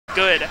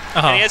good,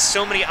 and he has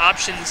so many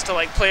options to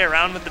like play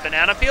around with the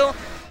banana peel.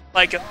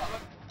 Like,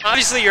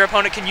 obviously your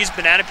opponent can use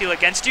banana peel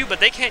against you, but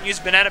they can't use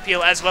banana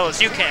peel as well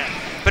as you can.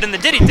 But in the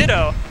Diddy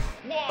Ditto,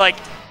 like,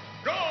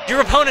 your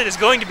opponent is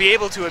going to be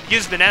able to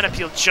abuse banana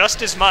peel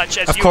just as much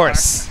as you are. Of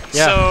course,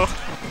 yeah. So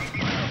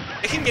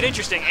it can get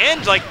interesting.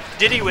 And like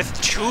Diddy with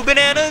 2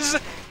 bananas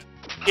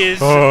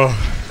is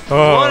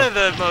one of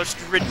the most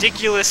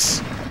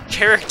ridiculous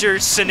character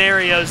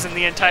scenarios in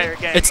the entire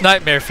game. It's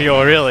nightmare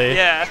fuel, really.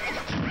 Yeah.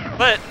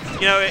 But,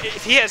 you know,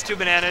 if he has 2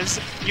 bananas,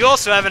 you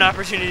also have an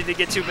opportunity to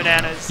get 2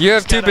 bananas. You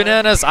have 2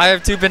 bananas, I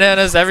have 2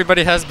 bananas,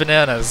 everybody has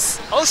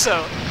bananas.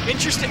 Also,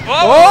 interesting. Whoa!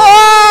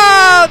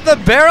 Oh, the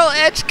barrel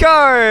edge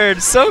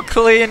card! So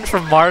clean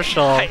from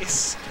Marshall.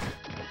 Nice.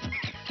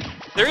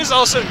 There is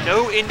also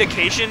no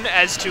indication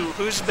as to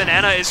whose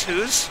banana is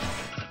whose.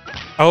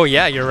 Oh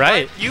yeah, you're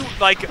right. But you,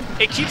 like,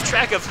 it keeps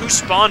track of who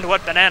spawned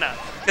what banana.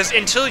 Because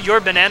until your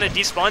banana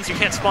despawns, you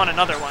can't spawn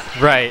another one.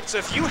 Right. So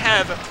if you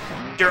have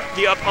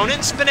the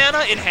opponent's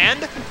banana in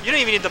hand, you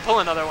don't even need to pull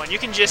another one. You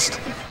can just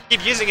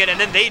keep using it, and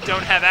then they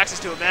don't have access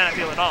to a banana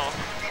peel at all.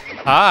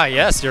 Ah,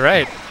 yes, you're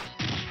right.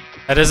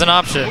 That is an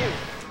option.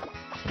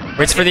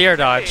 Waits for the air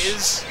dodge.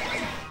 He's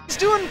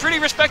doing pretty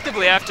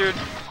respectably after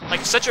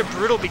like such a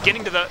brutal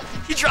beginning to the.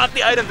 He dropped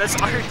the item that's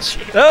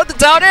RNG. Oh, the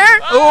down air!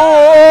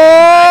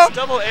 Oh! Nice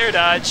double air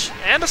dodge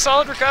and a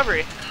solid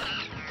recovery.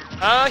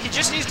 He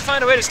just needs to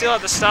find a way to steal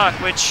out the stock,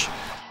 which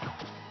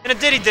in a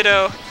Diddy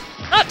Ditto,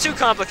 not too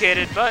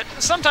complicated, but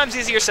sometimes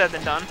easier said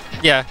than done.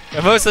 Yeah,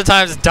 and most of the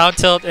times down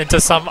tilt into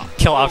some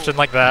kill option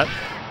like that.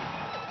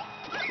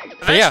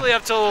 Eventually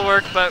up tilt will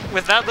work, but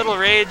with that little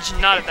rage,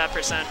 not at that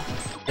percent.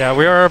 Yeah,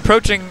 we are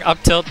approaching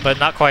up tilt, but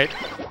not quite.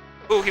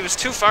 Ooh, he was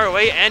too far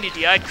away and he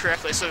DI'd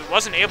correctly, so he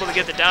wasn't able to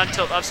get the down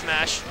tilt up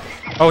smash.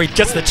 Oh, he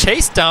gets the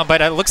chase down,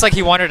 but it looks like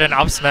he wanted an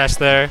up smash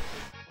there.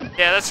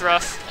 Yeah, that's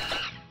rough.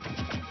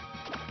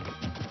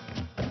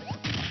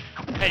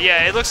 And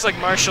yeah, it looks like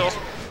Marshall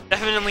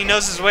definitely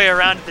knows his way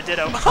around the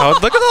Ditto. Oh,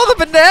 look at all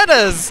the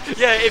bananas!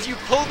 Yeah, if you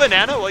pull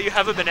banana while you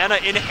have a banana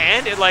in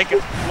hand, it like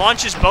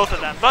launches both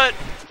of them. But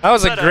that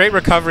was a great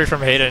recovery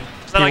from Hayden.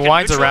 He like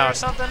winds around. Or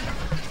something?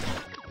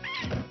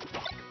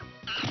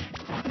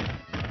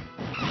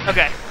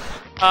 Okay.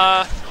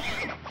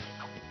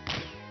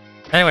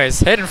 Anyways,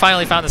 Hayden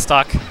finally found the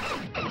stock.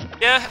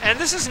 Yeah, and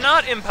this is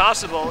not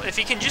impossible. If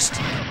he can just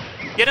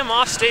get him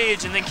off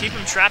stage and then keep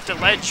him trapped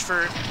at ledge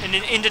for an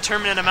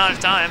indeterminate amount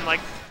of time, like,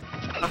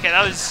 okay,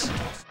 that was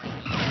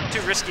too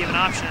risky of an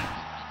option.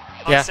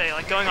 I'll say,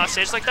 like, going off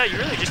stage like that, you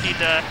really just need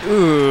to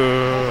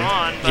hold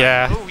on.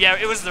 But, ooh, yeah,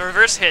 it was the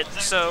reverse hit,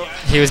 so...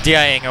 He was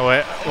DIing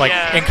away, like,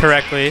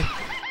 incorrectly.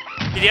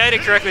 He DI'd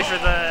it correctly for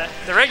the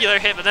regular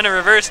hit, but then it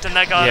reversed, and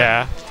that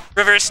got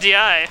reverse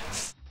DI.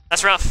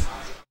 That's rough.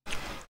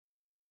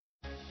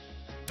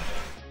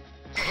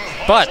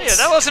 But... So yeah,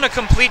 that wasn't a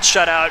complete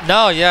shutout.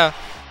 No, yeah.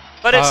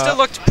 But it still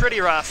looked pretty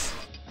rough.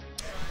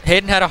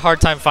 Hayden had a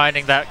hard time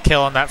finding that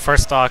kill on that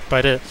first stock,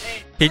 but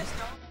he...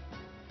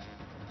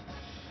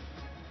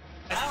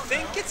 I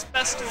think it's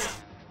best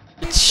of...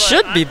 It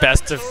should be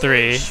best of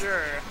 3.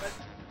 Sure.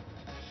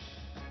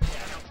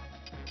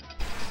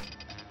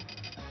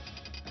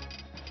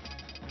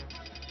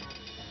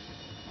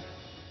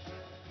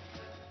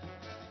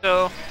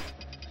 So,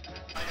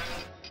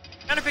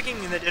 kind of picking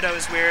the Ditto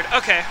is weird.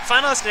 Okay,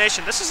 Final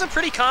Destination. This is a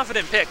pretty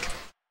confident pick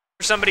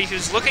for somebody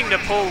who's looking to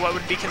pull what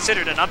would be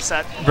considered an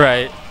upset.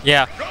 Right,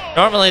 yeah.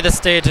 Normally this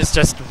stage is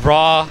just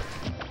raw.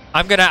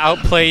 I'm going to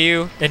outplay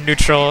you in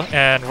neutral,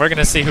 and we're going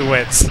to see who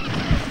wins.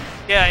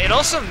 Yeah, it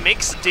also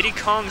makes Diddy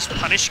Kong's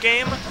punish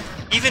game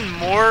even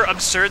more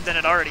absurd than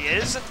it already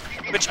is,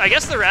 which I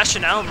guess the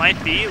rationale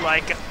might be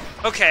like,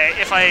 okay,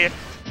 if I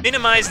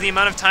minimize the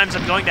amount of times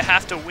I'm going to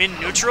have to win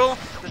neutral,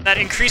 then that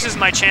increases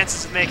my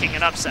chances of making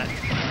an upset.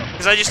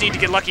 Because I just need to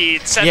get lucky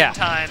 7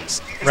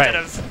 times instead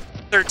of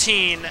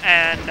 13,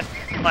 and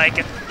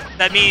like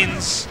that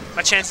means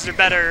my chances are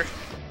better.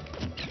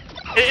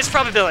 It's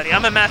probability.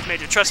 I'm a math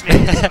major, trust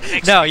me.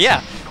 No,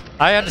 yeah,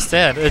 I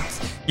understand.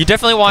 You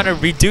definitely want to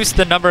reduce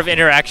the number of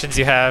interactions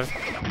you have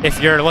if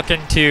you're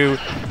looking to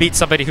beat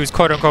somebody who's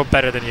quote-unquote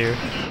better than you.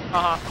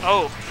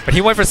 Oh. But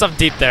he went for something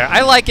deep there.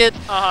 I like it.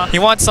 He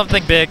wants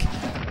something big.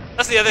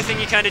 That's the other thing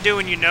you kind of do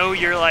when you know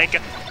you're like,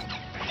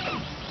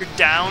 you're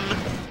down.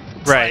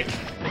 It's like,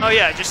 oh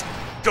yeah, just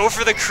go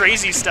for the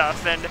crazy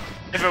stuff, and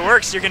if it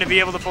works, you're going to be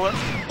able to pull it.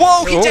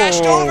 Whoa, he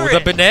dashed over it!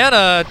 The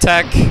banana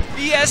attack.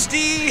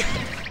 BSD!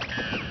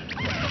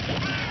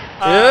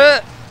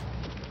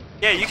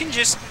 Yeah, you can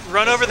just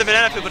run over the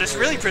banana peel, but it's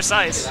really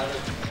precise.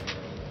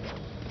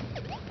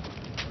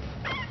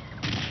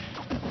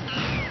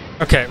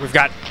 Okay, we've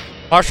got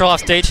Marshall off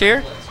stage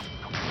here.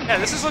 Yeah,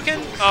 this is looking...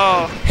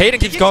 Oh. Hayden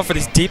keeps going for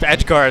these deep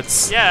edge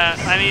guards. Yeah,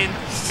 I mean,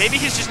 maybe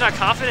he's just not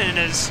confident in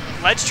his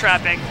ledge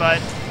trapping,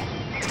 but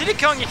Diddy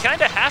Kong, you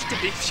kind of have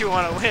to be if you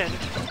want to win.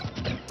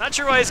 Not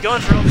sure why he's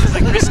going for all these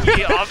like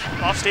risky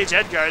off-stage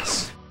edge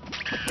guards.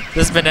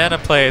 This banana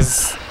play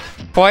is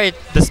quite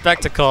the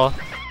spectacle.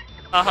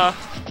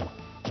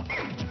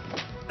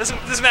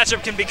 This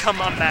matchup can become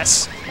a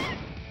mess.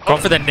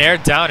 Going for the nair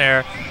down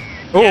air.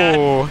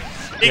 Ooh.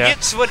 He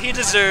gets what he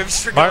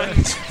deserves for Mar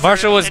going.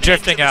 Marshall was an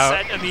drifting end to the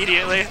out. set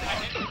immediately.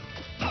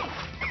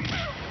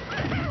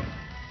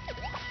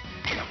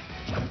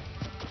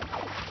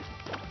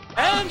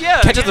 And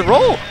yeah, Catches the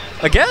roll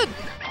again,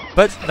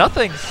 but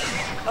nothing.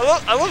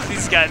 I love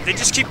these guys. They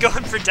just keep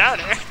going for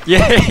down air.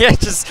 Yeah,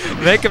 just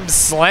make him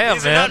slam,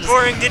 These man. are not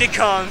boring Diddy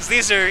Kongs.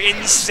 These are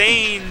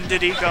insane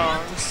Diddy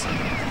Kongs.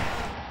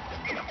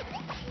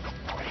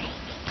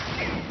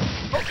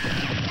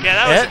 Yeah,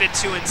 that was a bit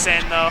too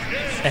insane, though.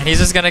 And he's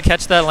just gonna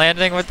catch that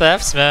landing with the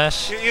F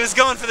smash. He was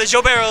going for the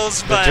Joe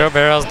Barrels, but Joe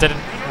Barrels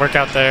didn't work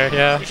out there.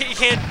 Yeah. You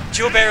can't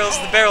Joe Barrels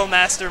the barrel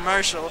master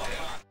Marshall.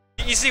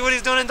 You see what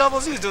he's doing in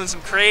doubles? He was doing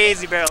some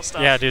crazy barrel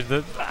stuff. Yeah,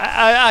 dude.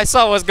 I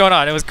saw what was going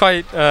on. It was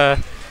quite.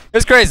 It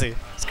was crazy.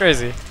 It's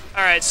crazy.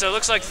 All right, so it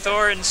looks like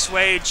Thor and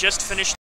Sway just finished.